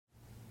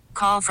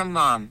call from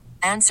mom.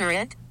 Answer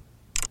it.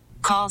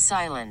 Call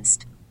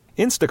silenced.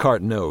 Instacart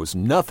knows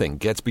nothing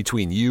gets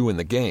between you and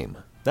the game.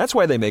 That's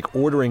why they make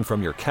ordering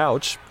from your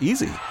couch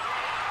easy.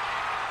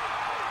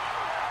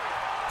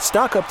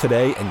 Stock up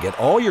today and get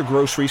all your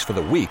groceries for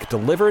the week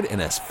delivered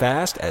in as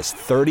fast as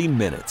 30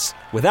 minutes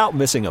without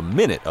missing a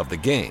minute of the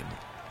game.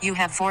 You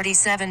have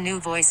 47 new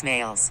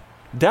voicemails.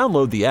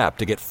 Download the app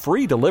to get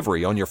free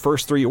delivery on your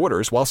first 3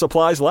 orders while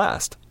supplies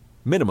last.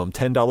 Minimum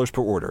 $10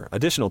 per order.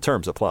 Additional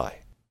terms apply.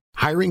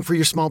 Hiring for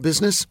your small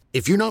business?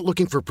 If you're not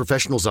looking for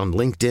professionals on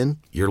LinkedIn,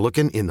 you're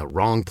looking in the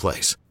wrong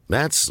place.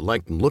 That's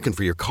like looking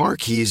for your car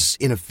keys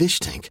in a fish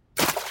tank.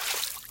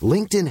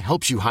 LinkedIn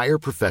helps you hire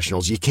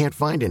professionals you can't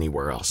find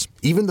anywhere else,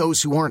 even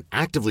those who aren't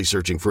actively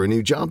searching for a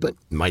new job but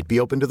might be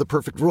open to the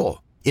perfect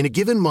role. In a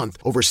given month,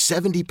 over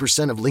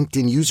 70% of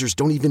LinkedIn users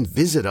don't even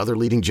visit other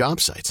leading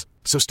job sites.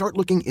 So start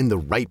looking in the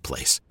right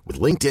place. With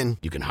LinkedIn,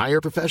 you can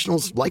hire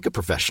professionals like a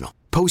professional.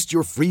 Post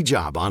your free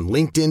job on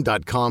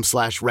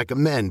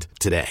linkedin.com/recommend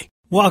today.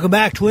 Welcome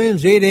back,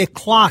 Twins. 8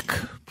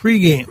 o'clock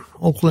pregame.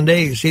 Oakland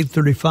A's,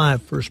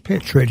 8:35 first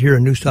pitch right here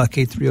on Newstalk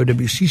 830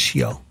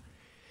 WCCO.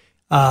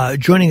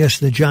 Joining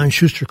us in the John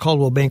Schuster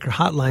Coldwell Banker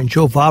Hotline,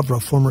 Joe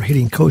Vavra, former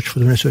hitting coach for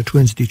the Minnesota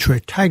Twins,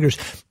 Detroit Tigers.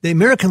 The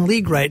American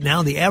League right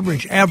now, the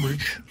average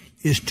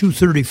is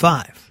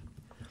 235.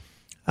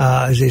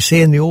 As they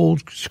say in the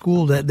old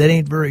school, that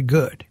ain't very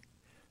good.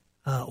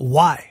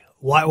 Why?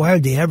 Why are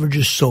the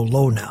averages so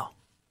low now?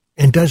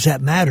 And does that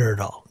matter at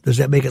all? Does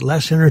that make it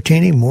less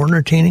entertaining, more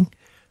entertaining?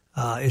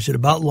 Is it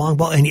about long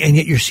ball? And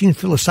yet you're seeing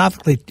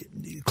philosophically,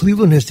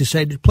 Cleveland has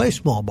decided to play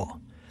small ball.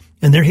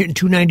 And they're hitting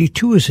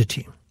 292 as a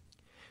team.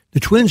 The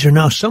Twins are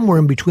now somewhere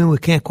in between. We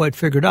can't quite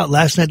figure it out.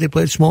 Last night they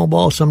played small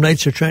ball. Some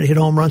nights they're trying to hit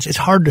home runs. It's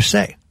hard to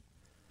say.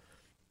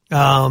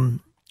 And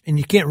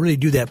you can't really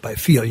do that by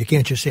feel. You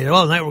can't just say,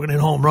 well, tonight we're going to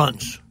hit home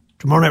runs.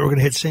 Tomorrow night we're going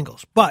to hit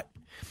singles. But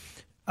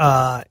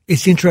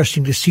it's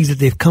interesting to see that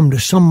they've come to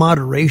some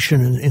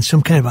moderation and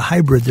some kind of a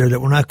hybrid there that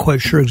we're not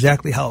quite sure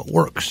exactly how it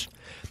works.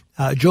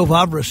 Joe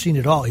Vavra has seen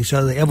it all. He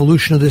saw the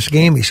evolution of this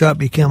game. He saw it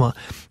become a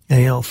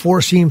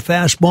four-seam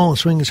fastball and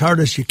swing as hard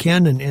as you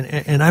can.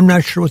 And I'm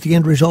not sure what the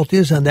end result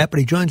is on that, but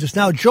he joins us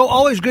now. Joe,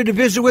 always good to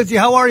visit with you.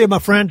 How are you, my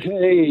friend?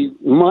 Hey,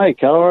 Mike,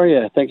 how are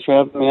you? Thanks for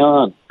having me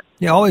on.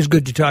 Yeah, always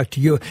good to talk to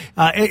you.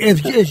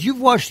 As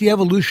you've watched the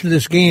evolution of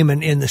this game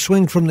and the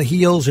swing from the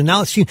heels, and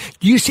now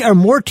are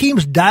more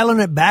teams dialing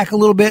it back a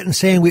little bit and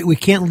saying we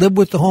can't live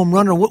with the home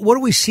run, or what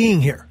are we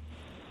seeing here?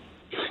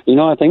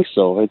 I think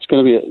so. I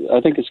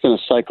think it's going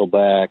to cycle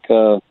back.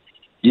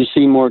 You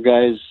see more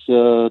guys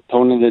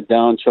toning it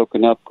down,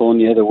 choking up, going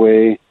the other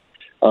way,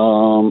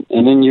 and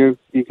then you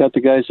got the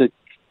guys that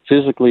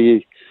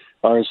physically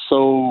are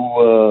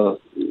so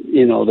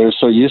they're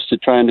so used to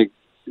trying to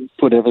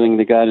put everything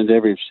they got into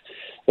every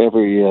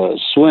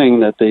swing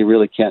that they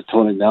really can't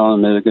tone it down,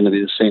 and they're going to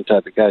be the same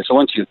type of guy. So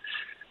once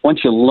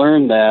you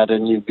learn that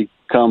and you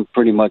become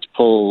pretty much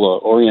pull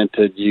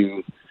oriented,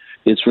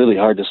 it's really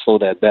hard to slow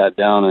that bat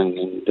down,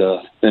 and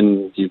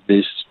then you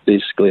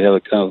basically have a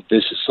kind of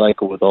vicious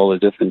cycle with all the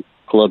different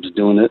clubs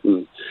doing it,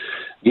 and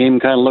the game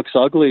kind of looks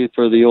ugly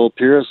for the old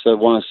purists that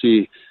want to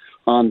see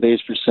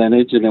on-base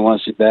percentage, and they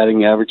want to see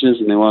batting averages,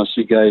 and they want to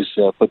see guys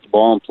put the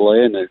ball in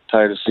play, and they're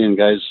tired of seeing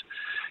guys,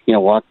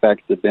 walk back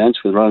to the bench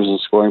with runners in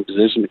scoring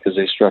position because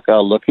they struck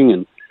out looking,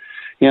 and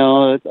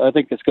I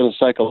think it's going to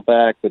cycle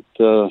back, but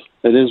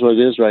it is what it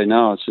is right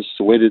now. It's just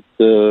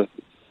the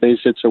base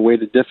hits are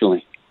weighted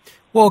differently.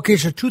 Well, okay,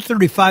 so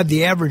 235,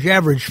 the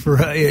average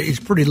for is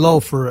pretty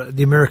low for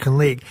the American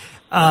League.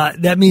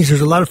 That means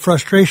there's a lot of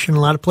frustration, a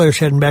lot of players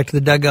heading back to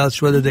the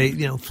dugouts, whether they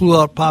flew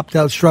out, popped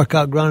out, struck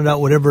out, grounded out,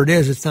 whatever it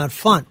is. It's not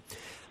fun.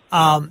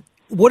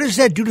 What does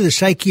that do to the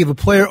psyche of a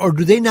player, or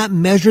do they not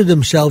measure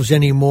themselves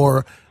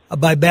anymore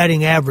by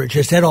batting average?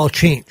 Has that all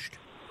changed?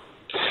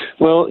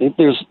 Well,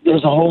 there's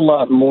a whole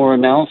lot more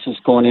analysis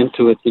going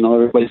into it.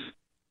 Everybody's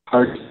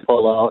hard to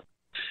pull out.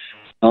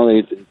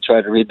 They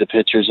try to read the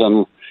pitchers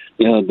on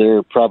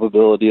their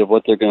probability of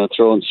what they're going to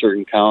throw in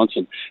certain counts.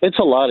 And it's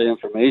a lot of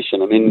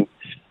information. I mean,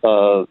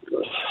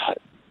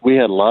 we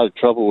had a lot of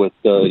trouble with,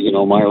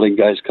 minor league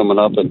guys coming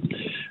up and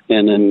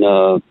then,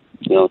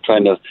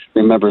 trying to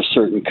remember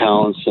certain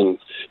counts and,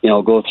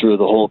 go through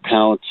the whole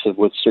counts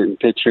with certain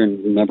pitcher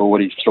and remember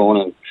what he's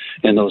throwing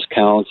in those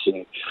counts.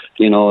 And,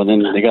 and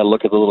then they got to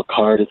look at the little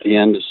card at the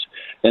end.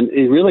 And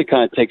it really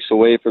kind of takes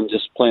away from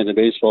just playing the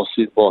baseball,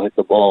 see the ball, hit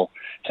the ball,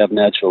 have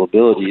natural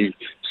ability.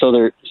 So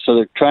they're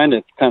trying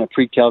to kind of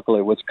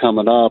pre-calculate what's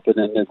coming up, and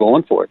then they're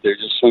going for it. They're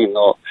just swinging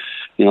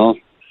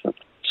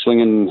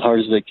swinging hard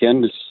as they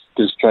can to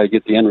just try to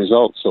get the end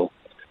result.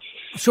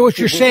 So what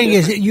you're saying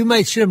is that you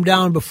might sit them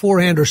down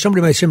beforehand, or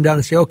somebody might sit them down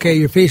and say, okay,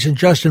 you're facing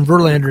Justin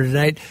Verlander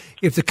tonight.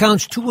 If the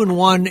count's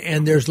 2-1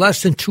 and there's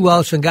less than 2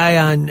 outs and guy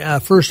on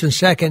first and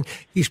second,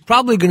 he's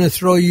probably going to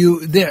throw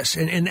you this.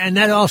 And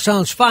that all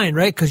sounds fine,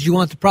 right? Because you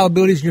want the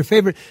probabilities in your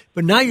favor.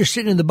 But now you're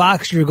sitting in the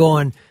box and you're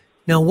going,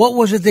 now what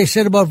was it they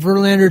said about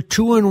Verlander?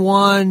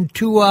 2-1,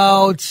 2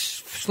 outs,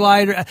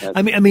 slider.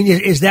 I mean,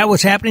 is that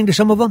what's happening to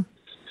some of them?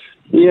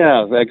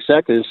 Yeah,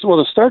 exactly. Well,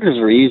 the starters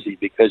are easy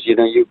because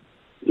you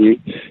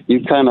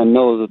kind of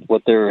know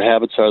what their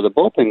habits are. The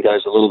bullpen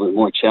guys are a little bit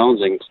more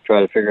challenging to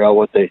try to figure out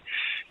what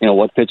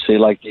what pitch they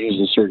like to use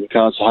in certain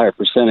counts, a higher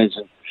percentage.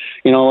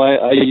 And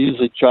I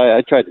usually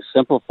tried to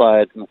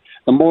simplify it. And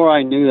the more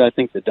I knew, I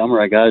think the dumber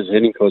I got as a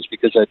hitting coach,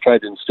 because I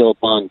tried to instill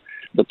upon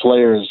the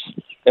players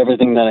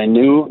everything that I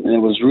knew, and it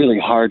was really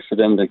hard for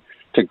them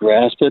to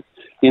grasp it.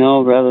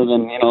 Rather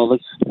than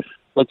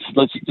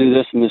let's do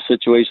this in this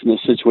situation.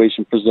 This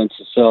situation presents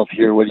itself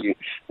here. What are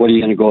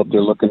you going to go up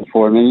there looking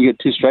for? I mean, you get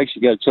 2 strikes,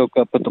 you got to choke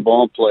up, put the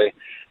ball in play,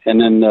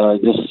 and then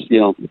just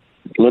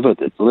live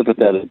with it. Live with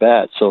that at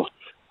bat. So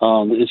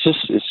it's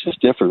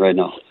just different right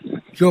now.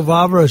 Joe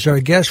Vavra is our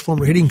guest,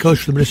 former hitting coach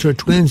for the Minnesota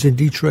Twins and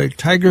Detroit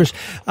Tigers.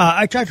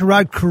 I talked to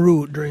Rod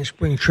Carew during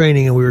spring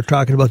training, and we were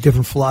talking about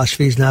different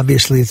philosophies, and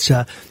obviously it's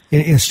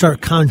in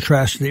stark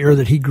contrast to the era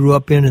that he grew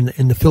up in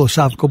and the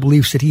philosophical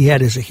beliefs that he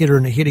had as a hitter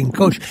and a hitting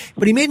coach.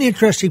 But he made an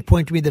interesting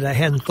point to me that I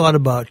hadn't thought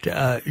about,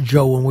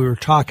 Joe, when we were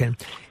talking.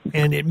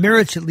 And it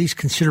merits at least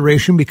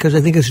consideration because I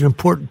think it's an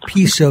important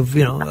piece of,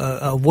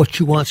 of what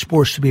you want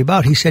sports to be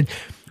about. He said,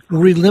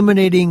 we're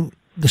eliminating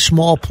the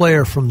small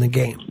player from the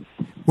game.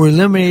 We're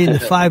eliminating the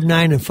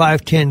 5'9" and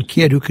 5'10"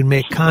 kid who can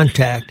make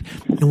contact,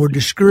 and we're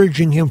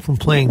discouraging him from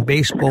playing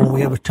baseball. And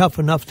we have a tough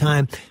enough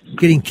time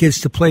getting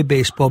kids to play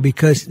baseball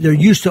because there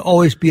used to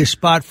always be a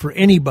spot for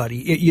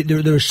anybody.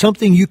 There's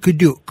something you could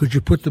do. Could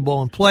you put the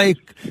ball in play?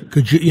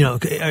 Could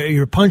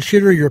you're a punch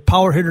hitter, you're a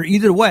power hitter,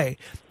 either way,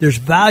 there's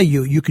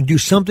value. You can do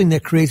something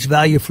that creates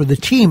value for the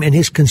team. And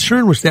his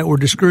concern was that we're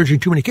discouraging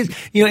too many kids.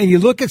 And you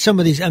look at some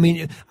of these, I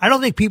mean, I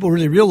don't think people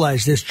really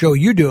realize this, Joe,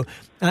 you do.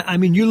 I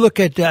mean, you look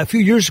at a few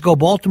years ago,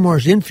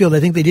 Baltimore's infield, I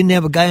think they didn't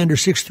have a guy under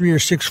 6'3" or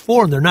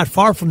 6'4", and they're not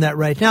far from that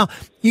right now.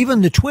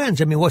 Even the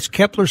Twins, I mean, what's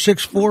Kepler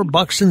 6'4",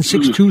 Buxton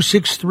 6'2",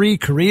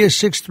 6'3", Correa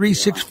 6'3",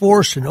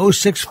 6'4", Sano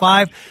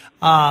 6'5".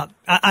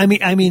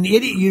 I mean,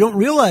 you don't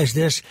realize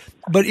this,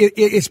 but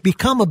it's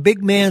become a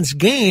big man's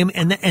game,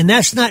 and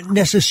that's not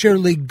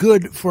necessarily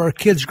good for our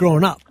kids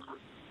growing up.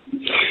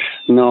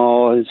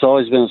 No, it's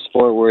always been a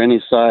sport where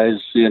any size,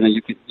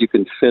 you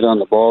can fit on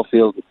the ball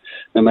field,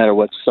 no matter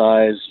what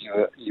size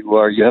you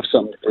are. You have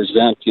something to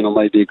present.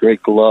 Might be a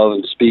great glove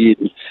and speed,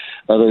 and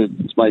others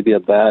might be a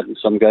bat, and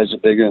some guys are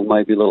bigger and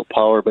might be a little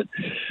power. But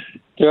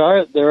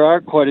there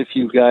are quite a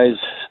few guys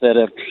that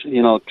have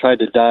tried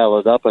to dial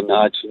it up a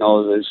notch.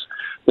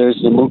 There's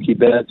the Mookie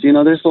Betts.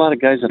 There's a lot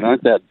of guys that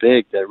aren't that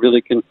big that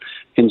really can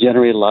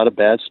generate a lot of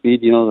bat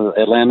speed.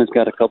 Atlanta's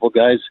got a couple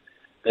guys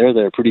there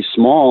that are pretty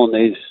small,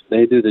 and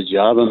they do the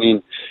job. I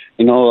mean,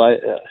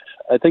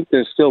 I think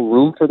there's still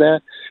room for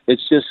that.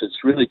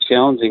 It's really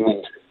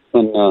challenging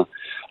when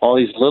all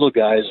these little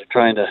guys are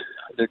trying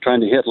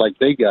to hit like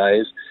big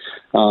guys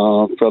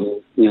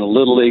from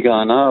little league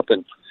on up,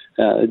 and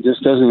it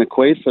just doesn't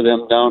equate for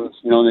them down.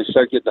 They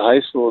start getting to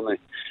high school and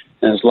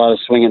there's a lot of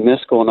swing and miss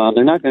going on.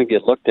 They're not going to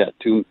get looked at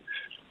too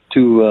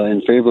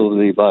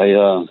unfavorably by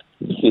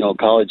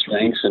college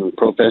ranks and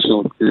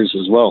professional careers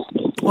as well.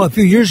 Well, a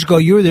few years ago,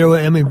 you were there.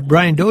 I mean,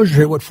 Brian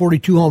Dozier hit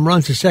 42 home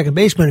runs as second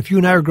baseman. If you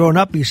and I were growing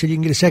up, you said you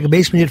can get a second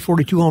baseman hit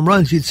 42 home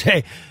runs, you'd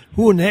say,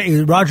 who in the heck,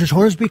 is Rogers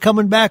Hornsby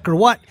coming back or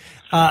what?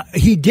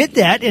 He did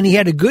that, and he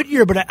had a good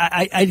year, but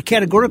I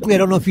categorically, I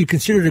don't know if you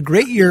consider it a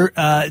great year,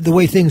 the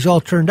way things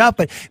all turned out,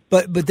 but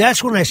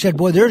that's when I said,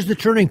 boy, there's the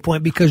turning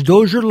point, because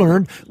Dozier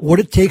learned what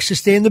it takes to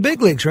stay in the big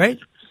leagues, right?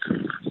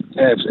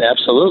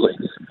 Absolutely.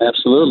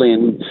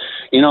 And,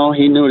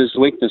 he knew what his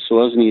weakness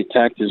was, and he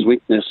attacked his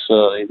weakness,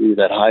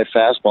 that high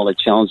fastball that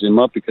challenged him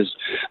up, because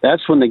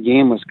that's when the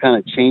game was kind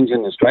of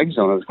changing the strike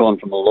zone. It was going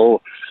from a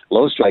low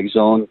strike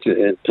zone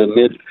to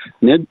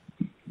mid,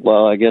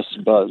 well, I guess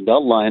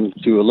belt line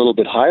to a little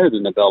bit higher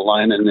than the belt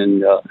line, and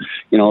then so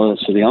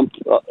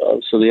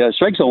the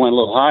strike zone went a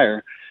little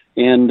higher,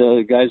 and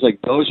guys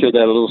like Dozier that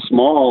are a little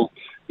small,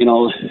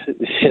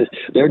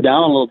 they're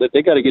down a little bit.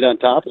 They got to get on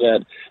top of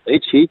that.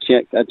 He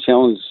got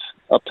challenged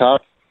up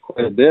top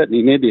quite a bit, and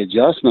he made the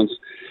adjustments,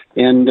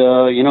 and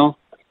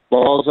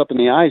balls up in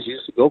the eyes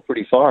used to go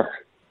pretty far.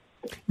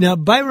 Now,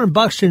 Byron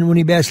Buxton, when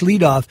he bats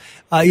leadoff,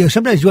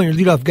 sometimes you want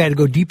your leadoff guy to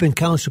go deep in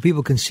counts so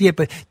people can see it,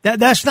 but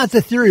that's not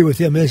the theory with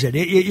him, is it?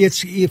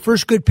 It's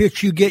first good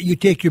pitch you get, you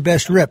take your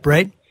best rip,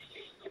 right?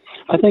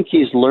 I think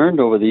he's learned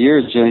over the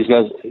years.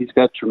 He's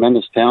got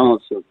tremendous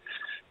talents, and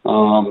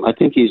I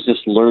think he's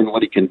just learned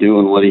what he can do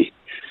and what he's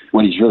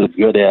really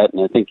good at.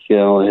 And I think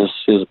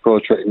his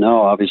approach right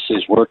now obviously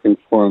is working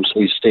for him,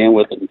 so he's staying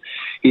with it. And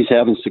he's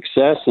having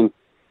success. And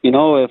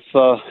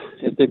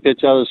if they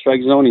pitch out of the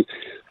strike zone,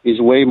 he's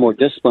way more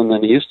disciplined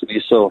than he used to be,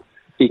 so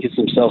he gets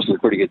himself some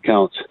pretty good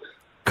counts.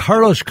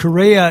 Carlos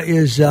Correa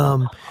is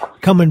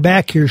coming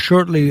back here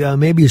shortly,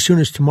 maybe as soon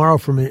as tomorrow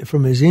from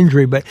his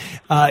injury. But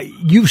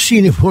you've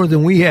seen him more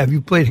than we have.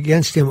 You played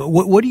against him.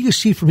 What do you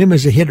see from him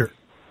as a hitter?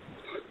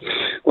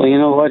 Well, you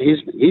know what?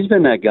 He's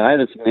been that guy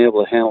that's been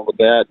able to handle the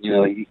bat.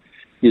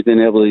 He's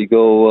been able to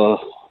go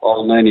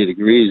all 90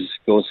 degrees,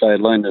 go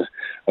sideline to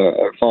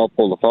or foul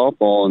pole to foul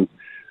pole,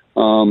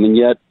 and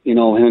yet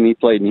when he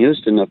played in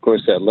Houston, of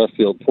course, that left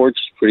field porch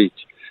is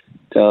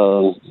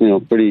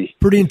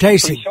pretty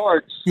enticing. Pretty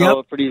short,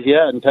 so pretty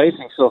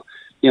enticing. So,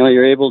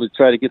 you're able to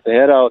try to get the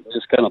head out and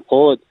just kind of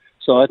pull it.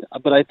 So,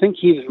 but I think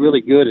he was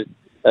really good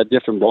at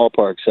different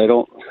ballparks. I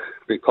don't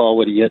recall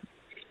what he hit,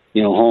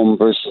 home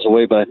versus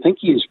away, but I think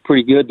he was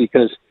pretty good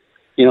because,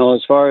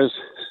 as far as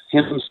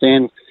him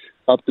staying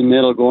up the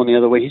middle, going the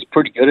other way, he's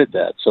pretty good at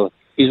that. So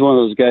he's one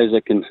of those guys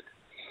that can,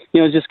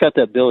 just got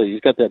that ability.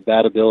 He's got that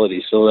bat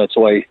ability. So that's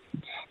why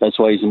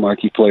he's a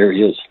marquee player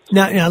he is.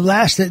 Now,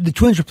 the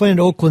Twins are playing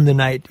Oakland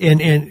tonight, and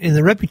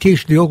the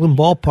reputation of the Oakland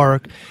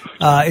ballpark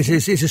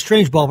is a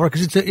strange ballpark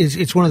because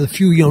it's one of the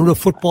few real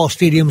football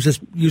stadiums that's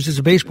used as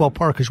a baseball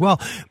park as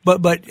well.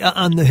 But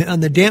on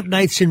the damp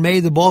nights in May,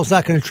 the ball's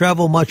not going to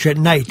travel much at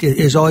night. It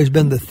has always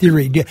been the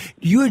theory. Do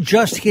you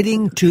adjust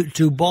hitting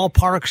to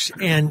ballparks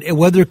and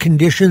weather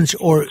conditions,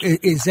 or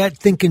is that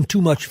thinking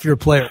too much for your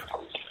player?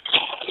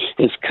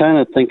 It's kind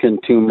of thinking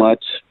too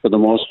much for the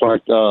most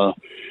part.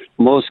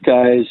 Most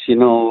guys,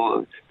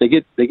 they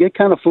get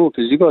kind of fooled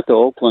because you go to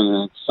Oakland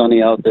and it's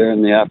sunny out there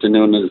in the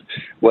afternoon and the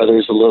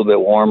weather's a little bit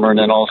warmer, and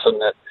then all of a sudden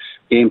that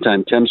game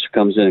time temperature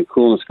comes in and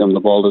coolness comes, the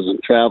ball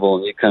doesn't travel,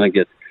 and you kind of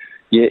get.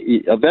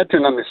 A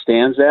veteran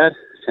understands that,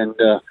 and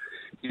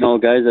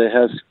guys that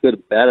has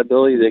good bat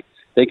ability,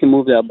 they can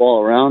move that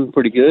ball around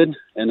pretty good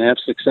and have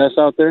success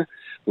out there.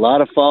 A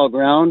lot of foul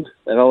ground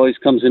that always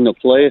comes into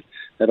play.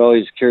 That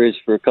always carries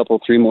for a couple,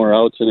 3 more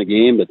outs in a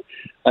game. But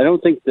I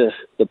don't think the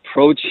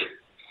approach.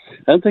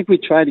 I don't think we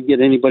try to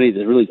get anybody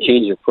to really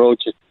change the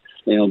approach,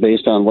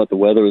 based on what the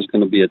weather is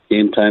going to be at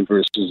game time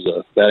versus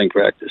batting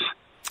practice.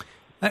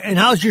 And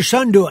how's your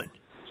son doing?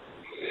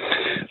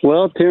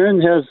 Well,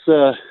 Taryn has.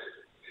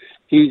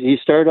 He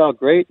started out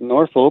great in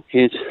Norfolk.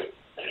 Then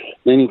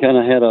he kind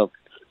of had a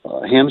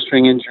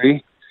hamstring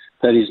injury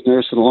that he's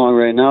nursing along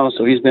right now.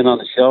 So he's been on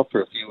the shelf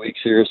for a few weeks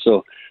here.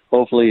 So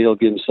hopefully he'll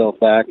get himself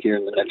back here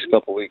in the next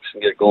couple of weeks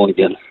and get going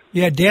again.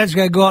 Yeah, Dad's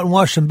got to go out and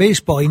watch some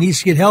baseball. He needs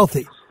to get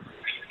healthy.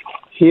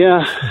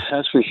 Yeah,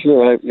 that's for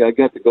sure. I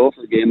got the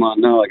Gopher game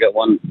on now. I got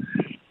one,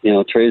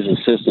 Trey's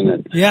assistant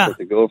at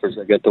the Gophers.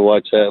 I got to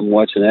watch that. I'm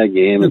watching that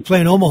game. They're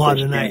playing Omaha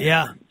tonight,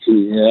 yeah.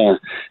 Yeah,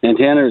 and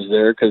Tanner's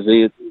there because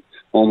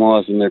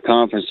Omaha's in their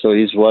conference, so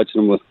he's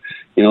watching them with,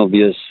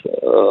 via,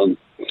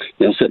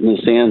 sitting in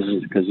the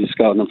stands because he's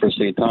scouting them for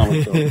St.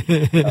 Thomas. So,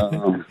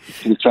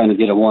 he's trying to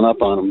get a one-up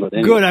on them. But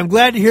anyway. Good. I'm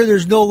glad to hear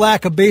there's no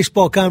lack of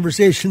baseball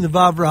conversation in the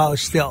Vavra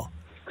house still.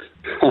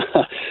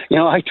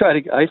 I try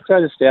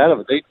to stay out of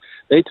it.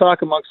 They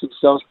talk amongst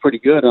themselves pretty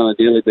good on a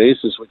daily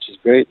basis, which is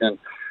great. And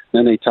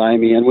then they tie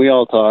me in. We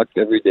all talk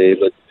every day,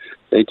 but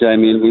they tie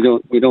me in.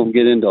 We don't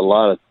get into a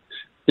lot of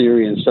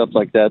theory and stuff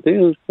like that.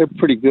 They're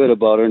pretty good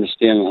about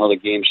understanding how the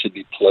game should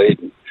be played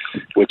and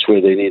which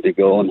way they need to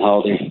go and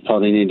how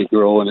they need to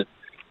grow in it.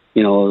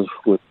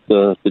 With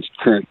the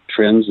current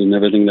trends and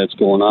everything that's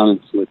going on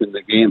within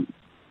the game.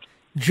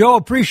 Joe,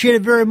 appreciate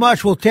it very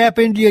much. We'll tap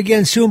into you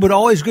again soon, but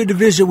always good to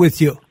visit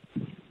with you.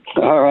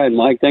 All right,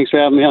 Mike. Thanks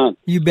for having me on.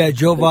 You bet.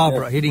 Joe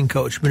Vavra, hitting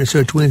coach,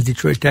 Minnesota Twins,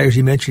 Detroit Tigers.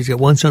 He mentioned he's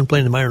got one son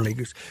playing in the minor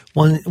leagues.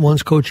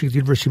 One's coaching at the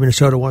University of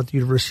Minnesota, one at the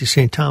University of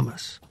St.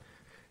 Thomas.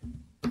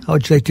 How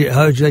would you like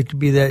to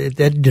be at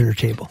that dinner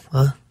table,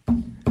 huh?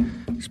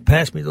 Just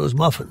pass me those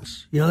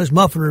muffins. This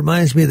muffin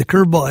reminds me of the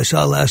curveball I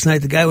saw last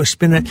night. The guy was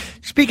spinning it.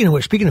 Speaking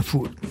of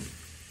food,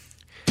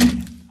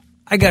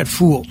 I got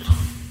fooled.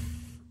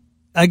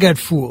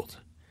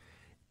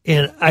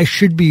 And I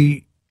should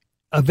be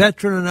a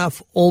veteran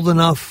enough, old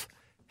enough,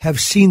 have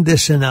seen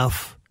this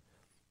enough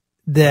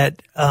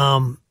that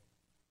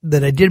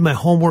that I did my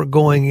homework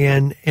going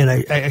in, and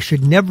I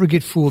should never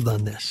get fooled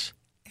on this.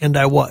 And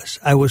I was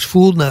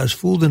fooled, and I was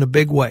fooled in a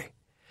big way.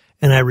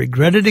 And I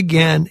regret it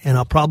again, and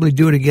I'll probably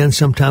do it again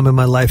sometime in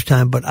my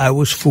lifetime, but I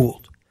was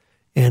fooled.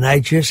 And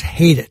I just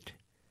hate it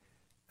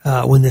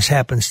when this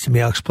happens to me.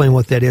 I'll explain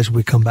what that is when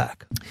we come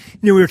back.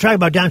 We were talking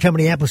about downtown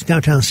Minneapolis,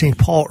 downtown St.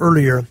 Paul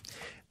earlier.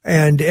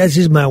 And as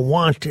is my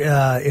wont,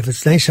 if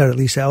it's nice out at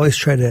least, I always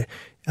try to,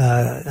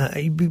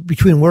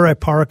 between where I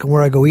park and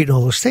where I go eat and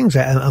all those things,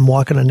 I'm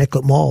walking on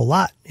Nicollet Mall a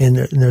lot. And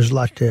there's a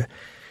lot to,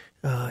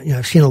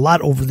 I've seen a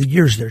lot over the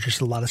years there, just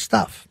a lot of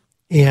stuff.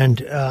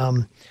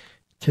 And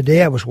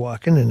today I was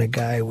walking and a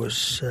guy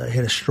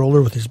had a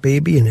stroller with his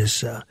baby and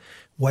his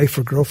wife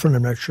or girlfriend,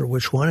 I'm not sure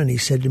which one, and he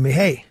said to me,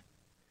 "Hey,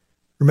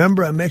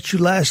 remember I met you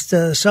last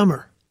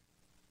summer?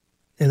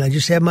 And I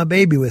just had my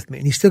baby with me."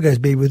 And he still got his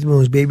baby with him.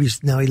 His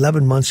baby's now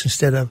 11 months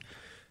instead of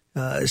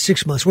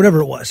 6 months,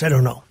 whatever it was. I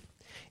don't know.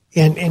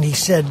 And he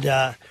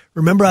said,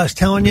 "Remember I was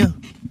telling you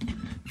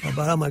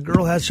about how my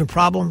girl had some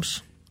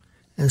problems?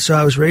 And so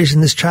I was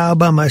raising this child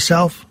by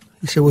myself."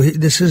 He said, "Well,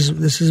 this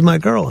is my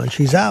girl, and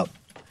she's out."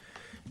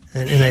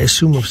 And I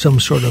assume of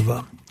some sort of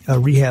a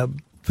rehab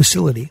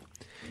facility.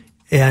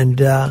 And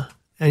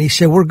he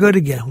said, "We're good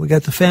again. We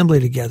got the family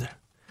together."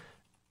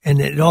 And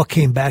it all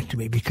came back to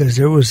me because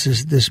there was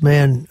this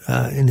man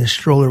in his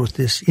stroller with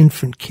this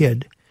infant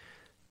kid,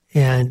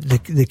 and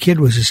the kid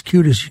was as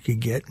cute as you could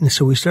get. And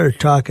so we started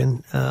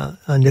talking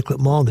on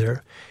Nicollet Mall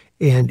there,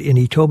 and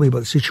he told me about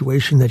the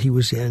situation that he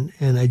was in,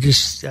 and I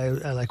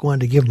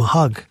wanted to give him a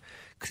hug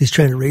because he's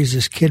trying to raise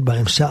this kid by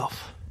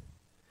himself.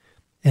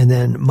 And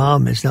then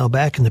mom is now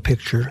back in the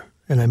picture,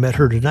 and I met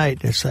her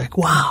tonight, and it's like,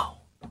 wow,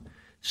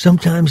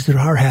 sometimes there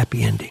are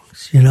happy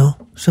endings, you know?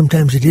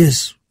 Sometimes it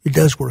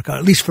does work out,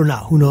 at least for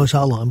now. Who knows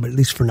how long, but at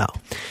least for now.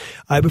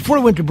 Before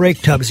I went to break,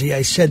 Tubbsy,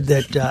 I said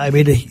that I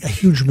made a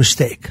huge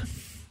mistake.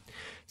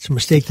 It's a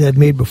mistake that I've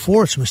made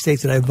before. It's a mistake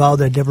that I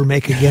vowed I'd never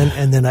make again,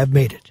 and then I've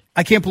made it.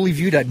 I can't believe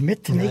you'd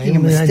admit to making a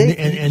mistake.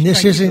 And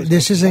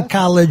this isn't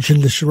college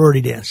and the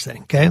sorority dance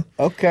thing, okay?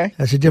 Okay.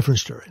 That's a different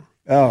story.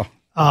 Oh.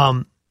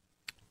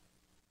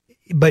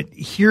 But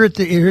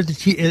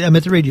I'm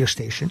at the radio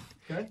station.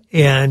 Okay.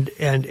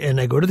 And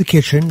I go to the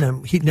kitchen,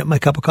 I'm heating up my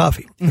cup of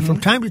coffee. Mm-hmm. And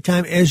from time to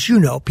time, as you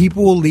know,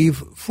 people will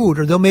leave food,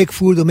 or they'll make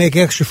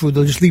extra food,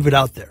 they'll just leave it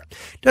out there.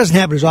 It doesn't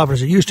happen as often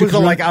as it used to. Was it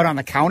like out on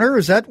the counter?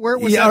 Is that where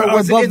it was? Yeah, or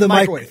was above it in the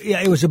microwave?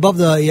 Yeah, it was above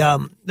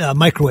the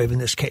microwave in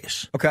this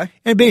case. Okay.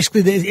 And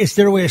basically, it's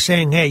their way of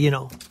saying, hey,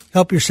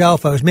 help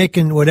yourself. I was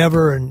making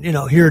whatever, and,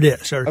 here it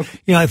is. Or, okay.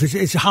 If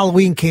it's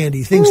Halloween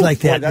candy, things like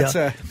that.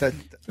 Boy,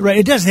 right.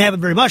 It doesn't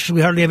happen very much because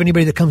we hardly have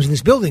anybody that comes in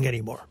this building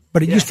anymore.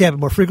 But it used to happen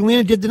more frequently,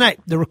 and it did tonight.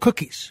 There were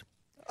cookies.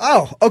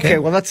 Oh, okay.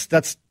 Well,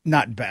 that's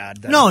not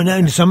bad. No,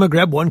 and so I'm going to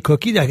grab one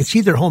cookie. I can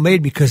see they're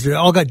homemade because they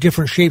all got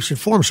different shapes and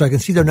forms, so I can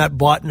see they're not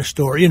bought in a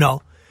store,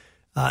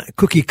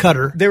 cookie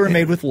cutter. They were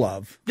made with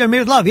love. They're made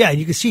with love, yeah. And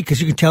you can see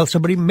because you can tell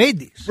somebody made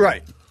these.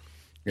 Right.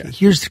 Yeah.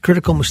 Here's the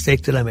critical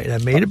mistake that I made. I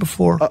made it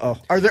before. Uh-oh.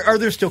 Are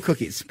there still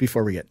cookies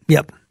before we get?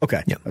 Yep.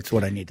 Okay. Yep. That's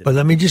what I needed. But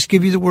let me just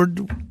give you the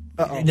word.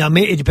 Uh-oh. Now,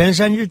 it depends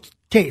on your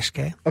taste,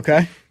 okay?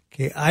 Okay.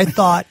 Okay. I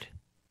thought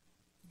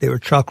they were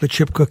chocolate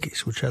chip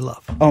cookies, which I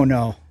love. Oh,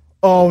 no.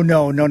 Oh,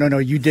 no.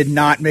 You did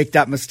not make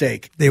that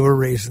mistake. They were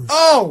raisins.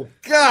 Oh,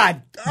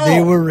 God. Oh.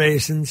 They were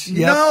raisins.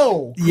 Yep.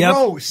 No. Yep.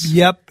 Gross.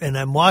 Yep. And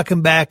I'm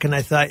walking back, and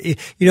I thought,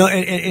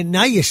 and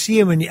now you see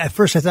them, and at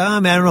first I thought,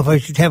 I don't know if I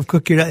should have a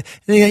cookie or not. And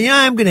then you go, yeah,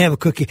 I'm going to have a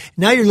cookie.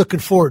 Now you're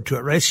looking forward to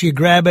it, right? So you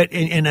grab it,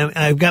 and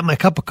I've got my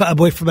cup of coffee. I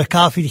wait for my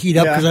coffee to heat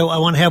up because I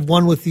want to have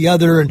one with the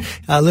other, and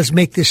let's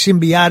make this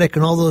symbiotic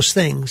and all those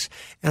things.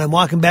 And I'm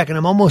walking back, and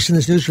I'm almost in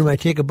this newsroom. I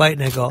take a bite,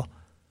 and I go,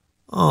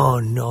 oh,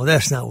 no,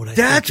 that's not what I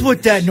thought. That's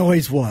what that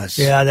noise was.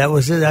 Yeah, that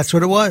was it. That's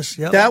what it was.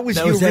 Yep. That was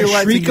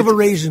that shriek of a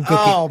raisin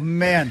cookie. Oh,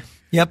 man.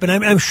 Yep, and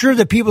I'm sure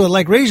that people that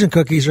like raisin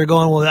cookies are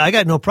going, well, I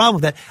got no problem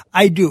with that.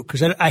 I do,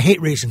 because I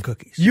hate raisin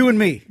cookies. You and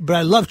me. But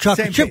I love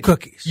chocolate chip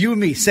cookies. You and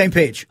me, same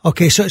page.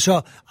 Okay,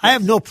 so I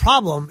have no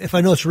problem if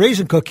I know it's a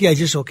raisin cookie.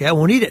 I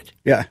won't eat it.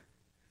 Yeah.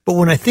 But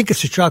when I think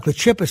it's a chocolate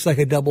chip, it's like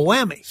a double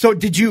whammy.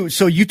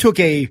 So you took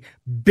a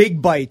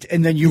big bite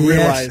and then you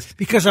realized.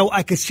 Because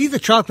I could see the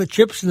chocolate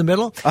chips in the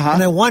middle,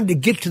 and I wanted to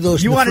get to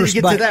those. You in the wanted first to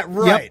get bite. to that,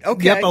 right? Yep,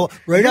 okay. Yep,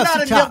 right you're off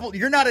the top.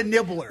 You're not a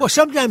nibbler. Well,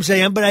 sometimes I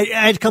am, but I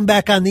had to come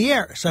back on the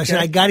air. So I said,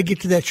 I got to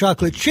get to that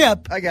chocolate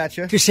chip. I got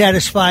you. To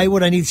satisfy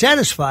what I need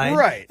satisfied.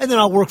 Right. And then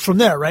I'll work from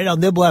there, right? I'll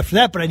nibble after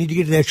that, but I need to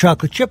get to that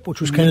chocolate chip, which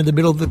was kind of the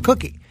middle of the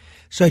cookie.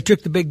 So I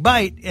took the big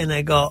bite, and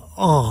I go,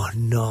 oh,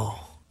 no.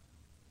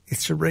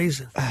 It's a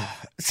raisin.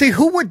 See,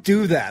 who would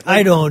do that?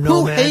 I don't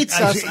know, who man. Who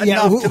hates us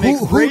enough to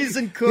make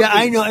raisin cookies? Yeah,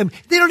 I know.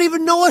 They don't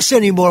even know us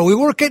anymore. We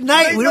work at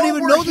night. We don't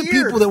even know the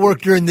people that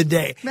work during the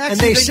day. Max, and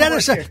they sent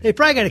us. They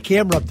probably got a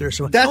camera up there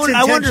somewhere. That's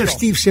I wonder if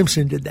Steve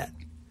Simpson did that.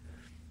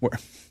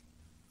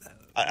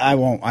 I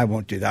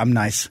won't do that. I'm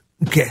nice.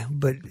 Okay,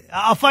 but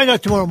I'll find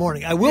out tomorrow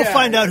morning. I will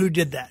find out who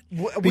did that.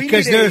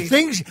 Because there are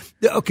things,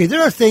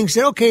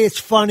 it's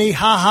funny,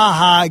 ha, ha,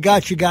 ha, I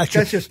got you. That's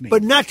just me.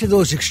 But not to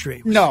those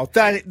extremes. No,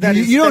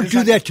 you don't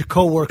do that to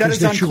coworkers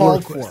that you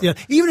work with. Yeah.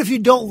 Even if you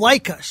don't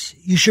like us,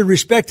 you should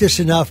respect us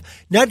enough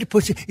not to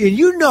put, and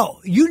you know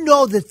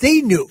that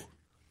they knew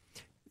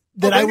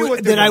that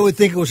I would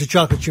think it was a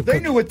chocolate chip cookie.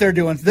 They knew what they're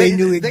doing. They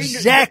knew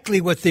exactly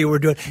what they were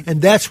doing.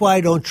 And that's why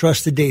I don't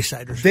trust the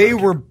Daysiders.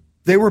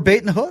 They were bait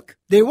and hook?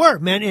 They were,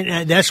 man,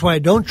 and that's why I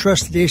don't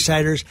trust the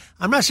Daysiders.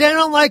 I'm not saying I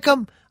don't like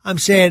them. I'm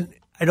saying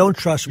I don't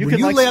trust them.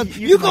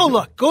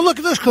 Go look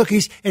at those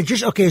cookies, and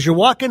just, as you're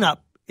walking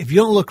up, if you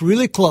don't look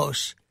really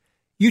close,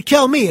 you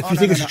tell me if you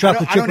think it's a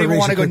chocolate chip or raisin. I don't even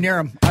want to go near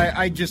them.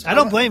 I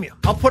don't blame you.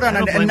 I'll put on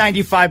an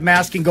N95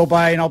 mask and go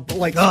by, and I'll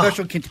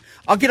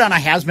I'll get on a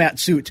hazmat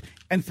suit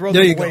and throw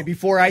them away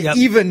before I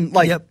even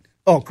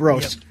oh,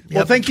 gross. Yep.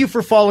 Well, thank you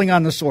for falling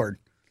on the sword.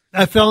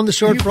 I fell on the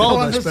sword for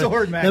all of us.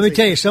 Let me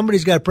tell you,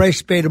 somebody's got a price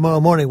to pay tomorrow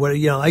morning.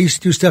 I used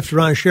to do stuff to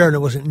Ron Sharon. It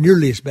wasn't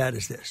nearly as bad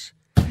as this.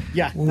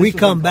 Yeah. When we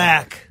come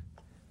back,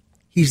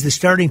 he's the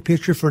starting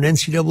pitcher for an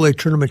NCAA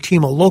tournament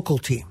team, a local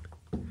team.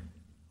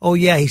 Oh,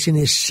 yeah, he's in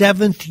his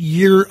 7th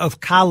year of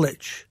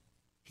college.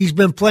 He's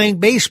been playing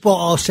baseball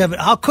all 7.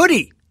 How could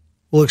he?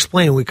 We'll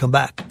explain when we come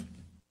back.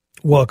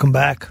 Welcome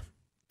back.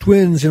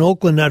 Twins in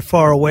Oakland, not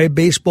far away.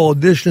 Baseball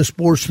edition of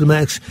Sports to the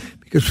Max,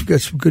 because we've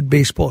got some good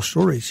baseball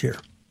stories here.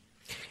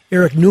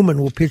 Eric Newman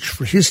will pitch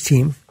for his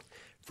team.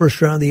 First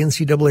round of the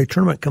NCAA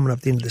tournament coming up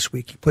at the end of this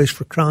week. He plays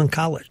for Crown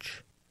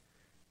College.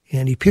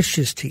 And he pitched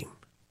his team.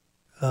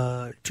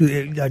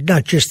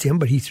 Not just him,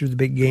 but he threw the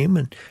big game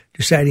and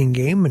deciding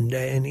game.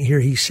 And here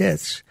he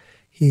sits.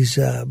 He's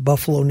a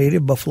Buffalo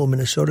native, Buffalo,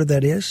 Minnesota,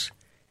 that is.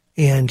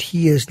 And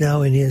he is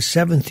now in his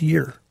 7th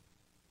year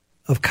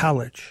of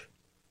college,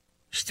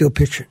 still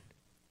pitching.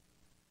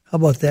 How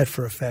about that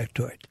for a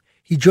factoid?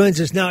 He joins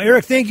us now.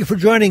 Eric, thank you for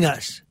joining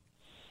us.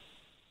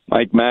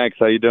 Mike Max,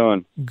 how you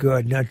doing?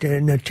 Good. Now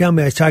tell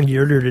me, I was talking to you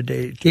earlier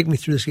today. Take me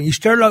through this game. You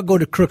started out go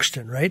to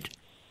Crookston, right?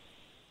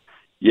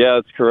 Yeah,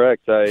 that's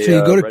correct. So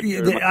you go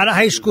to out of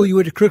high school, you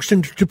went to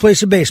Crookston to play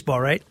some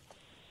baseball, right?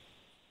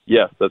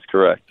 Yes, that's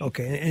correct.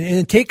 Okay,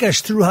 and take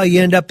us through how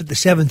you end up at the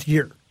 7th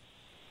year.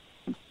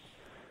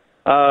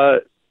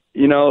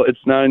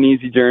 It's not an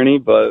easy journey,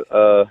 but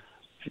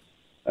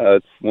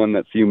it's one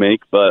that few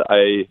make. But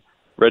I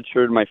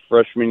redshirted my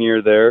freshman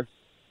year there,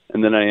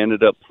 and then I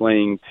ended up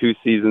playing 2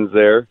 seasons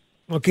there.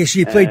 Okay, so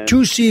you played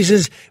 2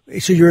 seasons.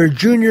 So you're a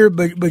junior,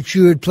 but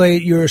you would play.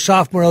 You're a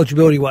sophomore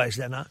eligibility wise,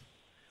 then, huh?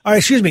 All right,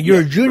 excuse me.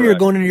 You're a junior correct.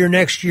 Going into your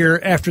next year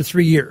after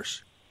 3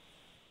 years.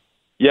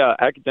 Yeah,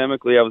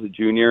 academically I was a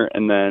junior,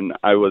 and then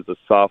I was a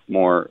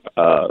sophomore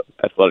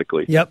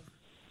athletically. Yep.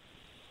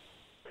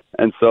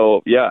 And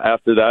so, yeah,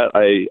 after that,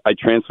 I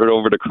transferred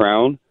over to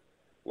Crown,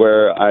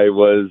 where I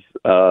was,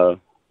 I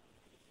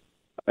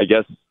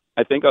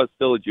think I was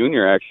still a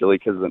junior, actually,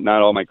 because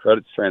not all my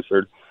credits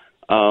transferred.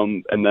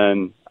 And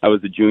then I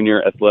was a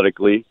junior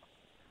athletically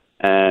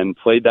and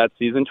played that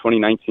season,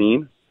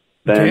 2019.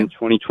 Then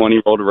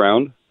 2020 rolled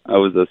around. I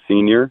was a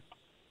senior,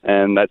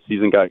 and that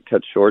season got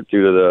cut short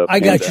due to the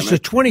pandemic. Got you. So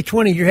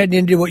 2020, you're heading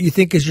into what you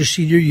think is your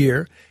senior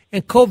year,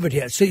 and COVID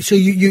hit. So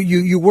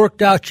you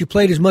worked out, you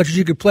played as much as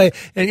you could play,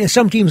 and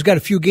some teams got a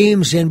few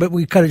games in, but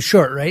we cut it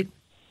short, right?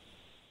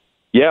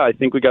 Yeah, I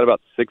think we got about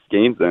 6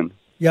 games in.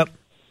 Yep.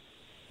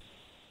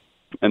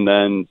 And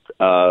then,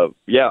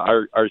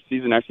 our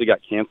season actually got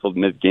canceled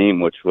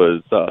mid-game, which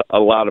was a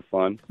lot of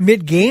fun.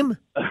 Mid-game?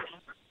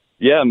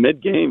 Yeah,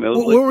 mid-game.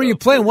 Where were you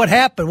playing? What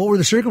happened? What were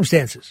the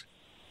circumstances?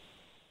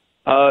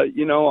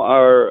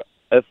 Our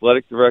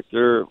athletic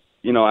director,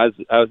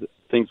 as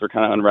things were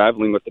kind of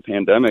unraveling with the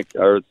pandemic,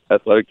 our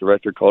athletic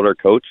director called our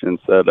coach and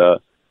said,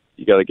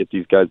 you got to get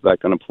these guys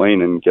back on a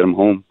plane and get them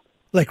home.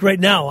 Like right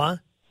now, huh?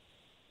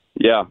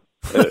 Yeah.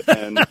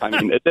 And, I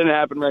mean, it didn't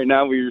happen right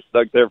now. We were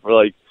stuck there for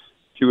like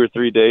 2 or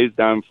 3 days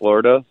down in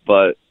Florida,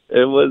 but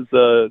it was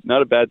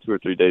not a bad 2 or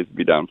 3 days to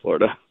be down in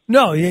Florida.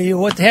 No,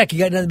 what the heck? You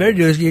got nothing better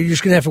to do. You're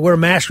just going to have to wear a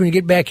mask when you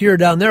get back here or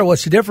down there.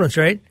 What's the difference,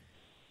 right?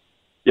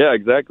 Yeah,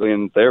 exactly.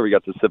 And there we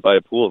got to sit by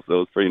a pool, so it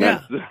was pretty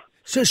nice.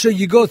 So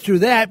you go through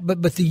that,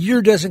 but the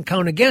year doesn't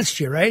count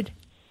against you, right?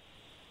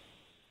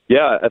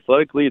 Yeah,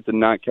 athletically, it did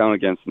not count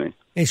against me.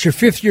 It's your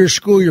 5th year of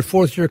school, your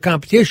 4th year of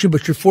competition,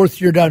 but your 4th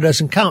year down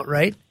doesn't count,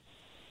 right?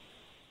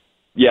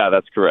 Yeah,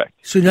 that's correct.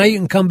 So now you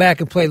can come back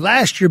and play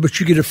last year, but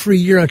you get a free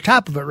year on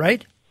top of it,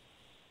 right?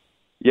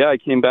 Yeah, I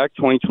came back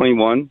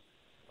 2021.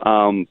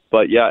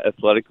 But yeah,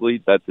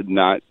 athletically, that did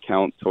not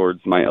count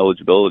towards my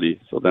eligibility.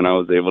 So then I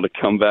was able to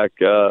come back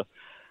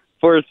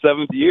for a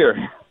 7th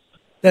year.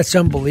 That's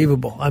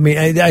unbelievable. I mean,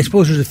 I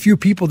suppose there's a few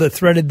people that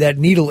threaded that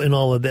needle in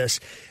all of this.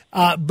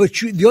 But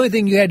the only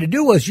thing you had to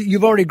do was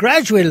you've already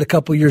graduated a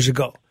couple years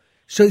ago.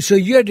 So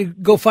you had to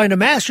go find a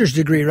master's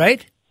degree,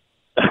 right?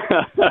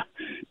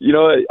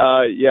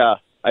 Yeah,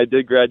 I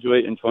did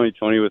graduate in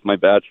 2020 with my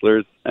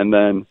bachelor's. And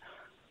then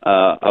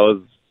I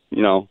was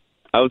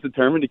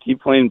determined to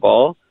keep playing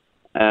ball.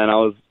 And I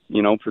was,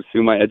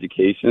 pursue my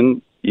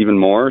education even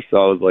more. So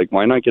I was like,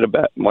 why not get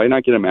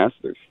a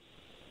master's?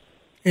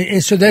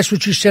 And so that's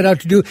what you set out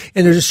to do.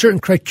 And there's a certain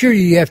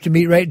criteria you have to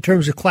meet, right, in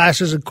terms of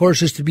classes and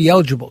courses to be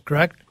eligible,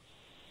 correct?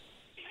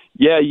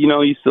 Yeah,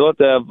 you still have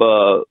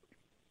to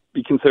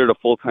be considered a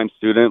full-time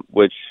student,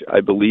 which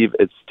I believe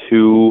it's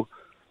 2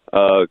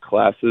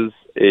 classes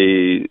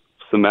a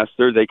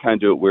semester. They kind of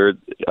do it weird.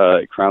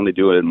 At Crown, they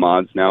do it in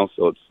mods now,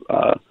 so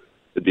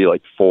it'd be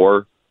like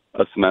 4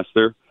 a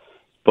semester.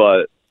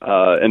 But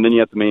and then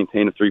you have to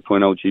maintain a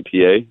 3.0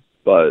 GPA.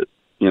 But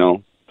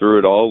through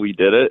it all, we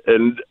did it,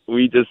 and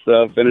we just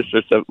finished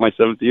my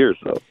 7th year.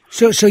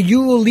 So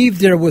you will leave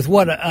there with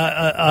what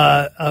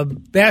a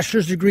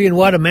bachelor's degree and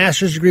what a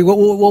master's degree. What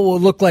will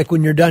it look like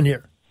when you're done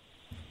here?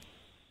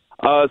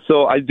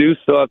 So I do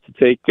still have to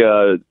take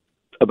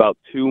about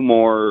 2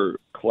 more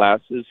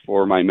classes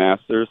for my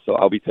master's. So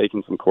I'll be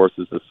taking some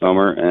courses this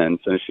summer and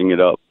finishing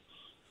it up.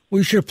 Well,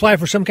 you should apply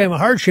for some kind of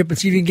hardship and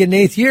see if you can get an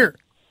 8th year.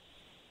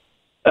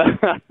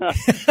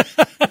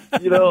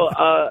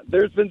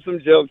 There's been some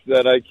jokes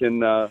that I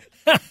can.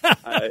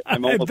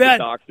 I'm almost a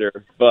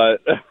doctor,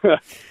 but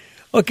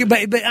okay.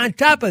 But on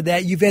top of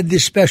that, you've had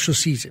this special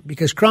season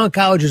because Crown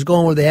College is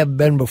going where they haven't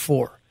been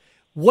before.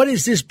 What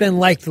has this been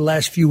like the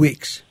last few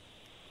weeks?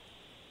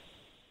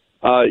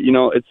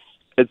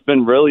 It's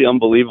been really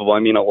unbelievable.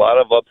 I mean, a lot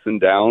of ups and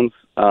downs.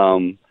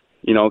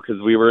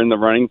 Because we were in the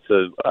running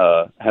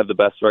to have the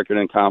best record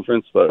in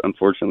conference, but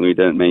unfortunately we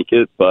didn't make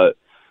it. But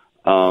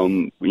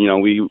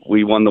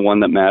we won the one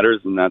that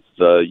matters, and that's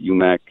the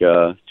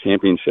UMAC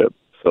championship.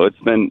 So it's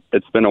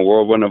been a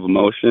whirlwind of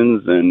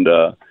emotions, and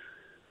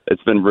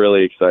it's been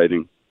really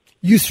exciting.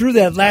 You threw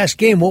that last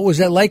game. What was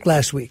that like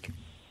last week?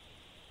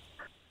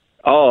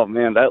 Oh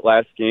man, that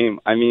last game.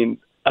 I mean,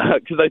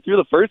 because I threw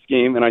the first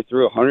game and I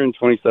threw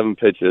 127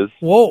 pitches.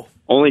 Whoa!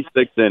 Only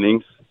 6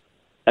 innings,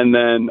 and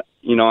then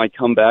I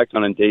come back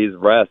on a day's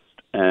rest,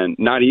 and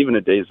not even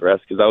a day's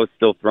rest because I was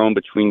still throwing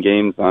between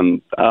games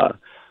on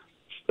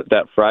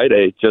that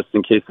Friday just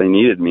in case they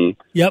needed me.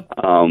 Yep.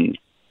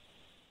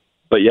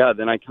 But yeah,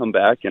 then I come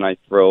back and I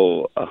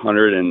throw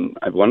 100 and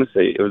I want to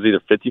say it was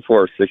either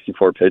 54 or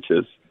 64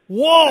 pitches.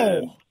 Whoa!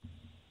 And,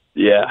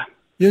 yeah.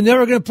 You're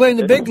never going to play in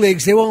the big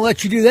leagues. They won't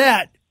let you do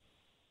that.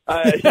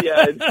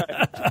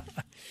 Yeah.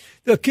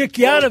 They'll kick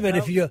you out of it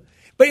if you.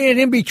 But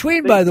in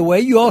between, by the way,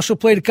 you also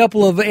played a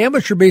couple of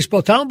amateur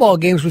baseball town ball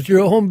games with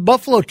your home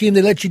Buffalo team.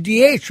 They let you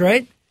DH,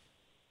 right?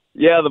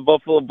 Yeah, the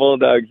Buffalo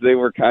Bulldogs. They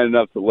were kind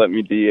enough to let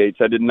me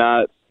DH. I did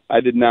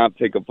not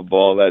pick up a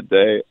ball that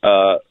day.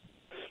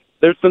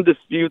 There's some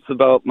disputes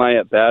about my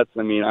at bats.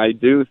 I mean, I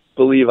do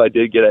believe I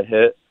did get a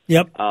hit.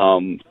 Yep.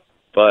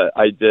 But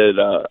I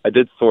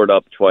did sort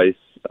up twice.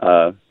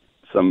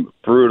 Some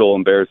brutal,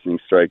 embarrassing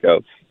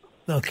strikeouts.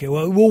 Okay,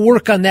 well, we'll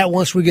work on that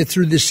once we get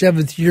through this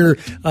 7th year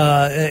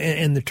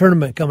and the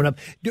tournament coming up.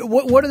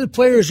 What are the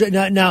players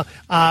now? When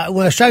I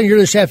was talking to you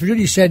this afternoon,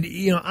 you said,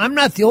 I'm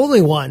not the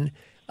only one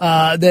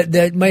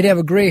that might have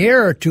a gray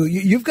hair or two.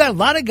 You've got a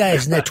lot of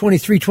guys in that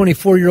 23,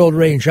 24-year-old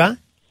range, huh?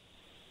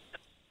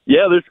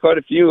 Yeah, there's quite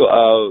a few.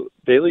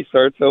 Bailey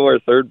Sarto, our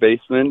third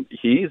baseman,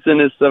 he's in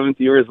his 7th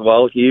year as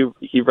well. He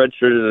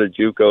redshirted at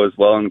JUCO as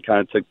well and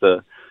kind of took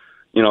the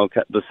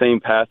same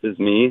path as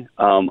me.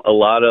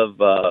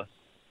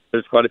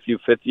 There's quite a few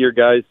 5th-year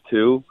guys,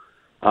 too.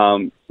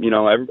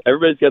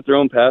 Everybody's got their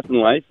own path in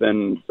life,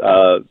 and,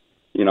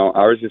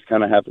 ours just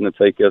kind of happened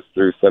to take us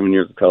through 7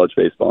 years of college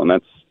baseball,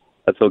 and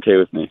that's okay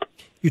with me.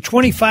 You're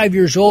 25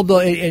 years old,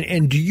 though,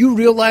 and do you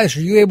realize,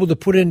 are you able to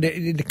put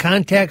into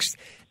context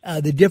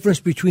the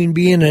difference between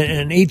being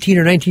an 18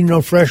 or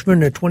 19-year-old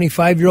freshman and a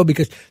 25-year-old?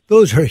 Because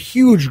those are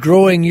huge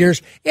growing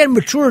years and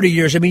maturity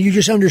years. I mean, you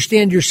just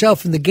understand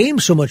yourself in the game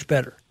so much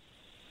better.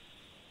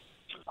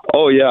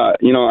 Oh, yeah.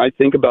 I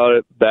think about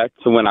it back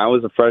to when I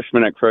was a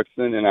freshman at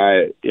Crookston, and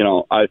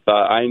I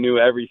thought I knew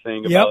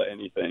everything about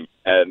anything,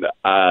 and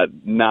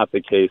not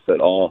the case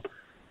at all.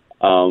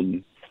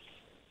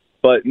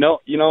 But no,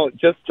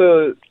 just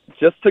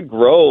to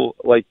grow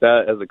like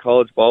that as a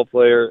college ball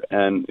player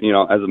and,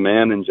 as a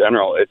man in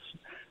general,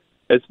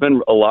 it's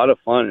been a lot of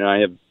fun. And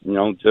I have,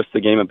 just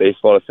the game of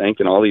baseball to thank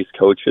and all these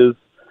coaches.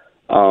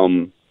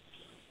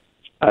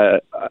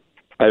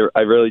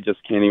 I really just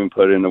can't even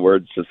put it into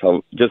words just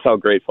how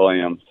grateful I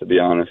am, to be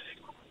honest.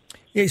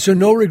 Yeah, so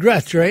no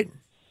regrets, right?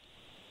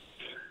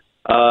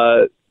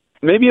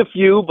 Maybe a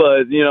few,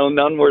 but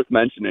none worth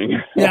mentioning.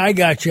 Yeah, I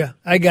got you.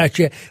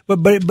 But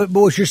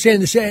what you're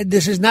saying,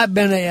 this has not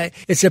been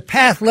it's a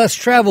path less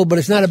traveled, but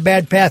it's not a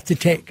bad path to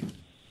take.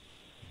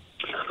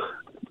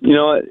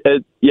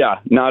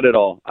 Not at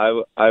all.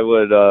 I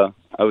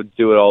would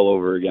do it all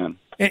over again.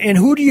 And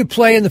who do you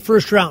play in the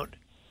first round?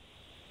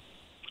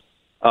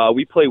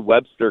 We play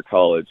Webster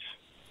College.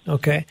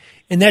 Okay.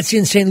 And that's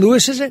in St.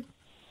 Louis, is it?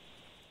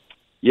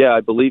 Yeah,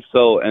 I believe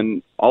so.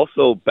 And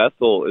also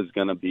Bethel is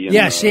going to be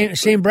in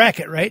same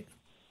bracket, right?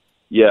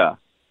 Yeah.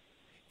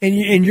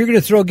 And you're going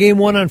to throw game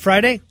 1 on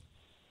Friday?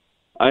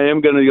 I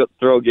am going to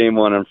throw game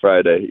 1 on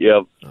Friday,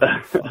 yep.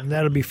 Oh,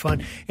 that'll be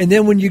fun. And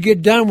then when you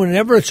get done,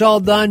 whenever it's all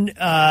done,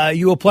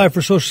 you apply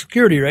for Social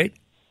Security, right?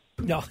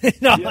 No.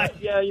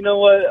 Yeah, you know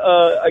what?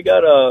 I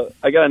got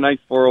a nice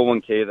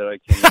 401k that I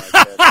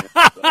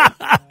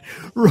can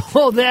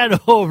roll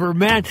that over,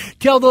 man.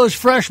 Tell those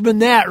freshmen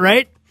that,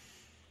 right?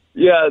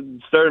 Yeah,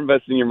 start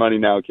investing your money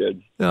now,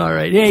 kids. All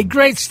right. Hey,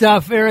 great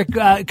stuff, Eric.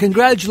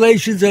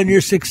 Congratulations on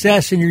your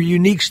success and your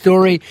unique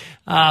story.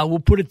 We'll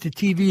put it to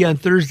TV on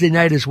Thursday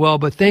night as well,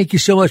 but thank you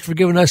so much for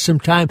giving us some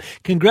time.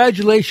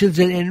 Congratulations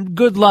and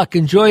good luck.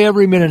 Enjoy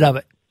every minute of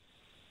it.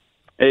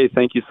 Hey,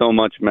 thank you so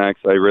much, Max.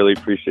 I really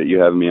appreciate you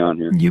having me on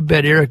here. You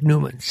bet. Eric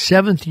Newman,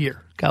 7th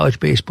year college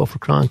baseball for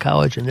Crown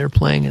College, and they're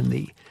playing in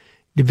the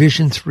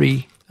Division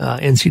III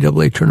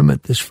NCAA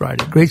tournament this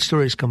Friday. Great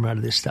stories coming out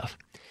of this stuff.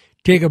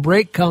 Take a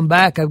break, come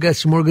back. I've got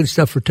some more good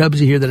stuff for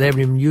Tubbsy here that I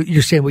haven't even used.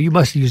 You're saying, well, you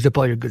must have used up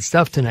all your good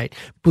stuff tonight.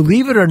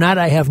 Believe it or not,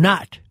 I have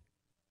not.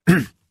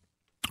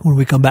 When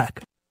we come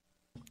back.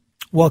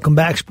 Welcome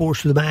back,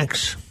 Sports to the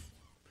Max.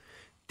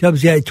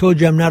 Tubbsy, I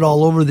told you I'm not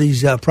all over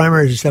these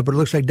primaries and stuff, but it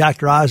looks like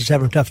Dr. Oz is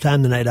having a tough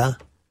time tonight, huh?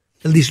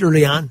 At least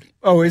early on.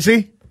 Oh, is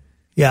he?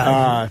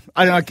 Yeah.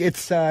 I don't know.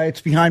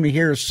 It's behind me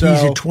here. So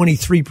he's at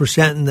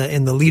 23%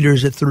 and the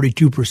leader's at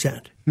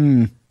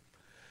 32%.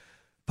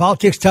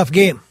 Politics, tough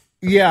game.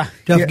 Yeah.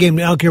 Tough game.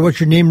 I don't care what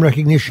your name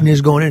recognition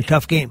is going in.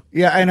 Tough game.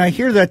 Yeah, and I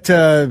hear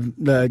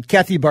that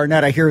Kathy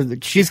Barnett, I hear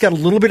that she's got a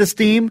little bit of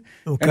steam,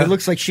 and it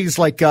looks like she's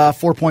like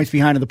 4 points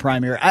behind in the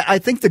primary. I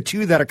think the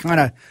two that are kind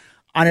of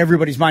on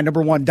everybody's mind,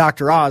 number one,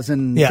 Dr. Oz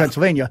in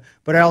Pennsylvania,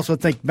 but I also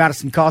think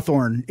Madison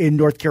Cawthorn in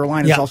North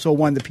Carolina is also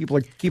one that people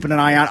are keeping an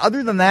eye on.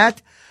 Other than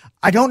that,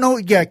 I don't know.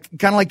 Yeah,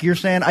 kind of like you're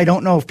saying, I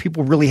don't know if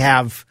people really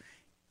have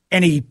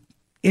any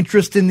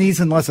interest in these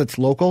unless it's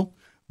local.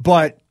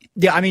 But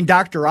yeah, I mean,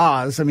 Dr.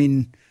 Oz. I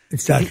mean,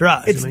 it's Dr.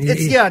 Oz. It's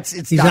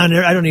he's on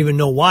there. I don't even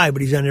know why,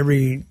 but he's on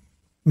every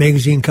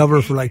magazine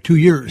cover for like 2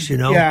 years, you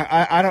know?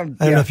 Yeah, I don't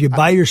know if you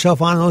buy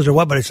yourself on those or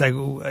what, but it's like,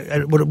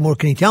 what more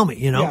can you tell me,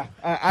 you know? Yeah,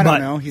 I don't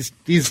know. He's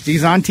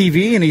on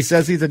TV and he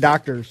says he's a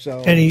doctor,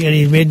 so. And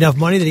he made enough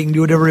money that he can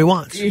do whatever he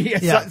wants.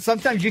 Yeah.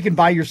 Sometimes you can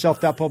buy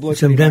yourself that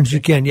publicity. Sometimes you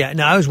can, yeah.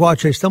 Now, I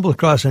stumbled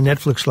across on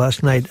Netflix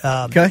last night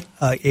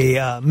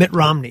a Mitt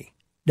Romney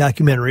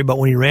documentary about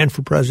when he ran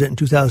for president in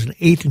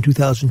 2008 and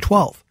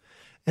 2012.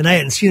 And I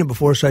hadn't seen it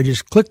before, so I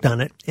just clicked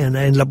on it, and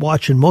I ended up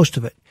watching most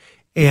of it.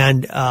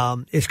 And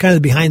it's kind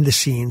of behind the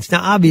scenes.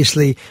 Now,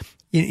 obviously,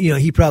 you know,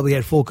 he probably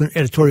had full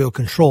editorial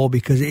control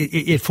because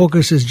it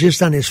focuses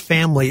just on his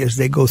family as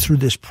they go through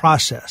this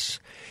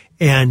process.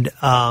 And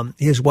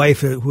his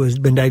wife, who has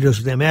been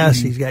diagnosed with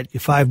MS, he's got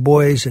 5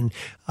 boys, and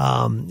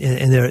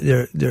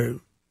they're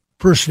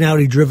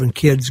personality-driven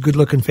kids,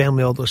 good-looking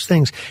family, all those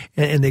things.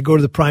 And they go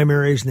to the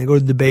primaries and they go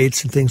to the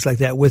debates and things like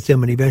that with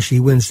them. And eventually,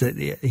 he wins.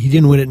 He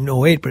didn't win it in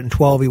 2008, but in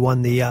 2012 he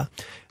won the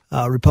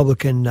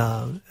Republican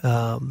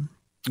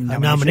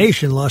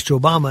nomination, lost to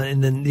Obama,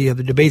 and then the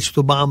debates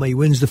with Obama. He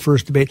wins the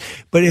first debate.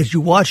 But as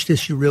you watch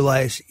this, you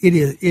realize it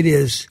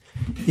is,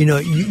 you know,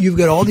 you've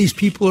got all these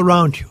people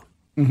around you,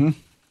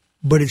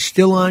 but it's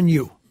still on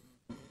you.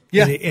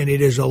 Yeah. And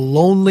it is a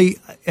lonely,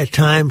 at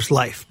times,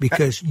 life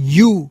because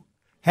you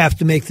have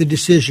to make the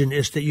decision.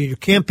 Is that your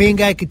campaign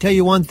guy can tell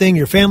you one thing,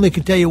 your family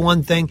can tell you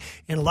one thing,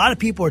 and a lot of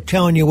people are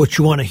telling you what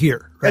you want to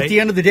hear. Right? At the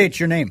end of the day, it's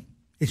your name.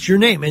 It's your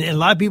name. And a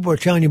lot of people are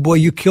telling you, boy,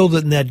 you killed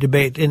it in that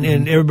debate.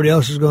 And everybody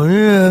else is going,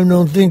 I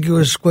don't think it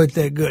was quite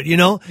that good, you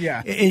know?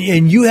 Yeah.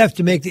 And you have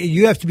to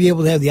you have to be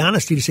able to have the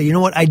honesty to say, you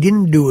know what, I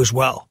didn't do as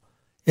well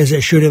as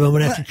I should have. I'm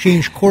going to have to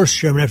change course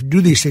here. I'm going to have to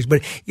do these things.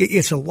 But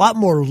it's a lot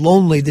more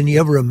lonely than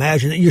you ever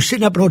imagined. You're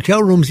sitting up in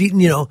hotel rooms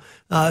eating,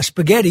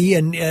 spaghetti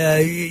and,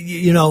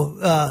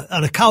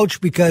 on a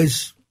couch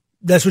because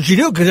that's what you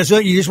do, because that's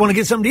what you just want to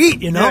get something to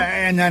eat, you know.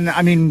 Yeah, and then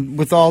I mean,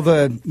 with all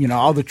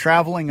the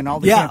traveling and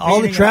all the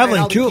all the traveling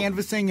and all too, the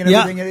canvassing and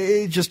everything,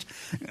 it just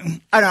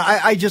I don't know.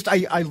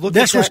 I look.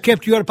 That's at what's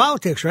kept you out of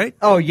politics, right?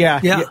 Oh yeah.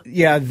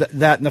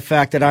 That and the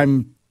fact that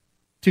I'm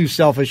too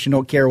selfish and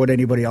don't care what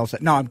anybody else.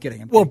 No, I'm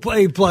kidding. Well,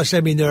 plus, I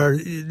mean, there are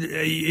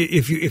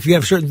if you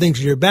have certain things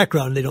in your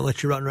background, they don't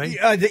let you run, right?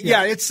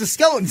 Yeah, it's the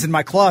skeletons in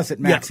my closet,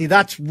 Maxie. Yeah.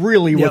 That's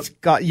really what's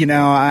got.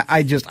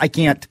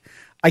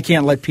 I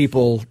can't let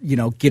people,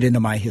 get into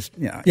my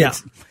history.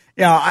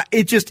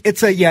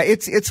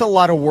 It's a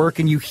lot of work,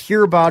 and you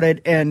hear about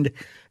it, and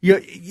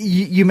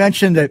you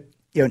mentioned that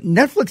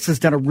Netflix has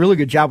done a really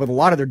good job with a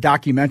lot of their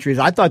documentaries.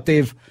 I thought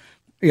they've,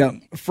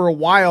 for a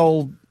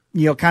while,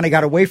 kind of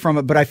got away from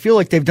it, but I feel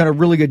like they've done a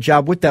really good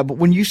job with that. But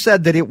when you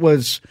said that it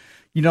was,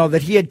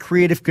 that he had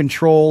creative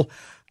control,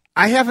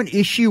 I have an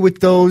issue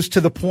with those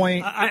to the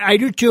point. I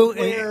do too,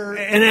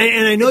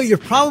 and I know you're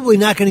probably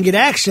not going to get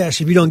access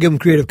if you don't give them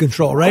creative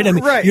control, right? I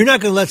mean, You're not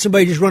going to let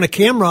somebody just run a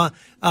camera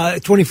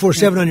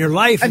 24/7 on your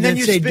life and then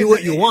say do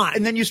what you want,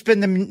 and then you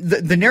spin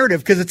the narrative,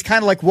 because it's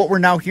kind of like what we're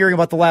now hearing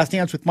about The Last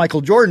Dance with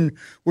Michael Jordan.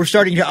 We're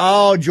starting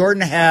to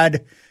Jordan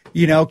had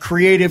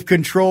creative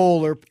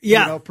control or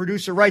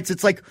producer rights.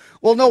 It's like,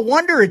 well, no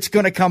wonder it's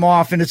going to come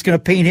off and it's going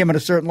to paint him in a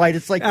certain light.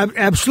 It's like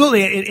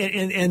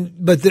absolutely,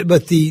 but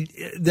the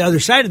other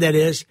side of that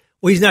is,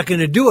 well, he's not going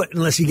to do it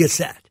unless he gets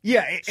that.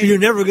 Yeah, so you're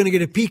never going to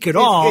get a peek at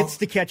all. It's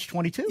the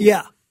catch-22.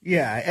 Yeah.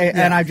 Yeah,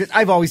 and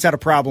I've always had a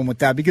problem with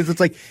that, because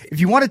it's like, if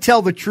you want to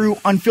tell the true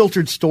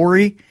unfiltered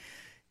story,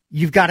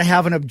 you've got to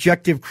have an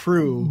objective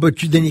crew, but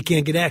then you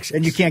can't get access,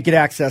 and you can't get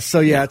access.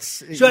 So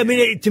I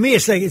mean, to me,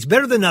 it's like it's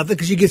better than nothing,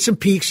 because you get some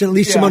peaks and at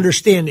least some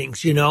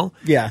understandings,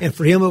 Yeah. And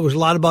for him, it was a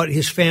lot about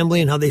his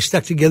family and how they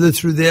stuck together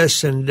through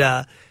this, and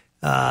the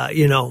other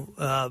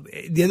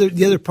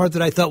part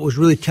that I thought was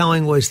really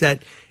telling was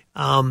that,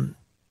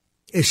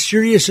 as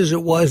serious as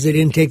it was, they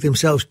didn't take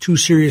themselves too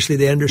seriously.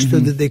 They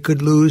understood that they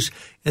could lose,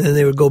 and then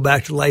they would go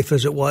back to life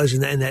as it was,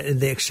 and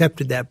they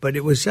accepted that. But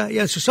it was,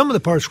 so some of the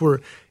parts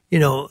were,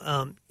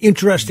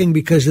 interesting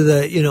because of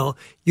the,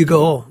 you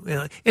go,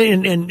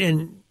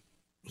 and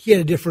he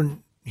had a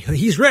different,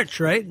 he's rich,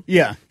 right?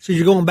 Yeah. So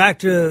you're going back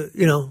to,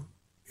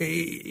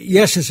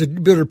 yes, it's a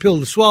bitter pill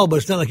to swallow, but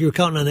it's not like you were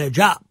counting on that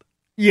job.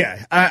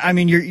 Yeah. I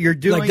mean, you're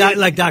doing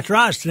like Dr.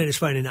 Oz tonight is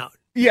finding out.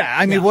 Yeah,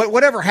 I mean,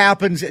 whatever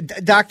happens,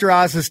 Dr.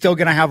 Oz is still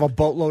going to have a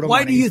boatload of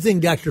money. Why do you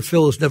think Dr.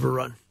 Phil has never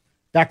run?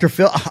 Dr.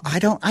 Phil, I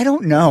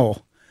don't know.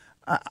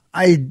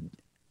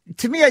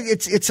 To me,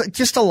 it's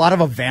just a lot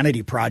of a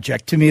vanity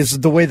project. To me, is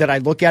the way that I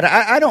look at it.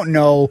 I don't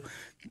know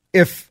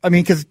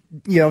because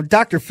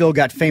Dr. Phil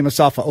got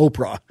famous off of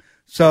Oprah,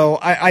 so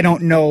I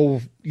don't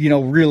know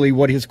really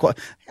what his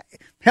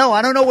hell,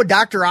 I don't know what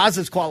Dr.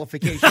 Oz's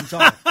qualifications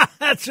are.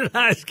 That's what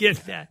I was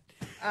getting at.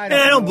 I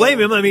don't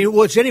blame him. I mean,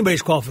 what's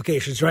anybody's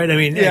qualifications, right? I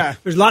mean,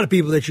 there's a lot of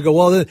people that you go,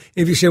 well,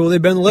 if you say, well,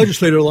 they've been the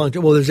legislator a long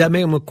time, well, does that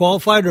make them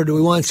qualified, or do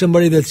we want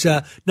somebody that's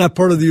not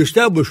part of the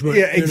establishment?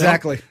 Yeah,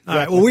 exactly. All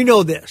right, well, we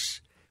know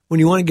this. When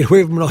you want to get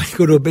away from it all, you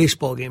go to a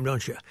baseball game,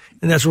 don't you?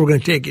 And that's where we're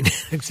going to take it.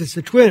 It's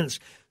the Twins.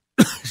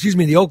 Excuse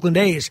me, the Oakland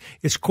A's.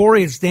 It's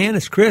Corey, it's Dan,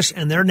 it's Chris,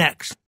 and they're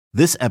next.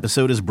 This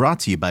episode is brought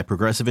to you by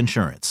Progressive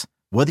Insurance.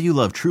 Whether you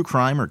love true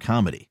crime or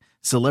comedy,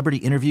 Celebrity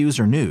interviews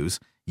or news,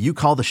 you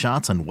call the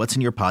shots on what's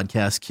in your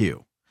podcast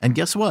queue. And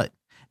guess what?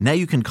 Now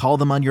you can call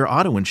them on your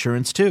auto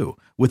insurance too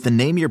with the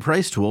Name Your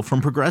Price tool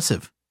from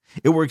Progressive.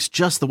 It works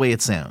just the way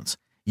it sounds.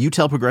 You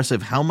tell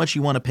Progressive how much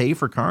you want to pay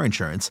for car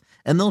insurance,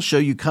 and they'll show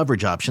you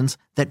coverage options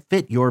that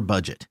fit your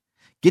budget.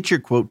 Get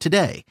your quote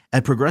today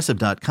at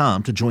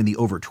Progressive.com to join the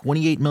over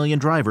 28 million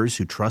drivers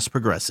who trust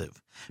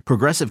Progressive.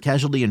 Progressive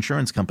Casualty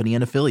Insurance Company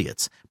and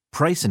Affiliates.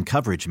 Price and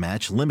coverage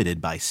match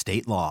limited by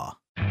state law.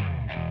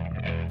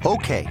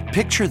 Okay,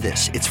 picture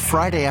this. It's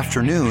Friday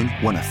afternoon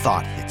when a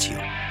thought hits you.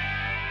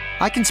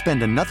 I can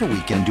spend another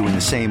weekend doing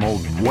the same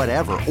old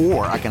whatever,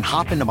 or I can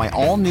hop into my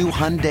all-new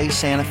Hyundai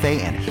Santa Fe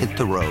and hit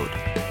the road.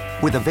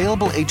 With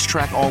available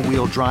H-Track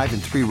all-wheel drive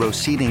and 3-row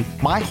seating,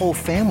 my whole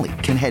family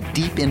can head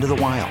deep into the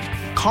wild.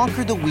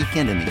 Conquer the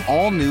weekend in the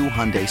all-new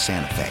Hyundai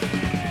Santa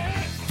Fe.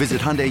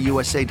 Visit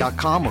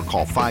HyundaiUSA.com or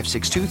call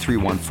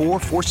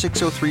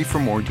 562-314-4603 for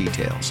more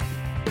details.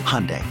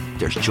 Hyundai,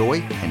 there's joy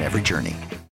in every journey.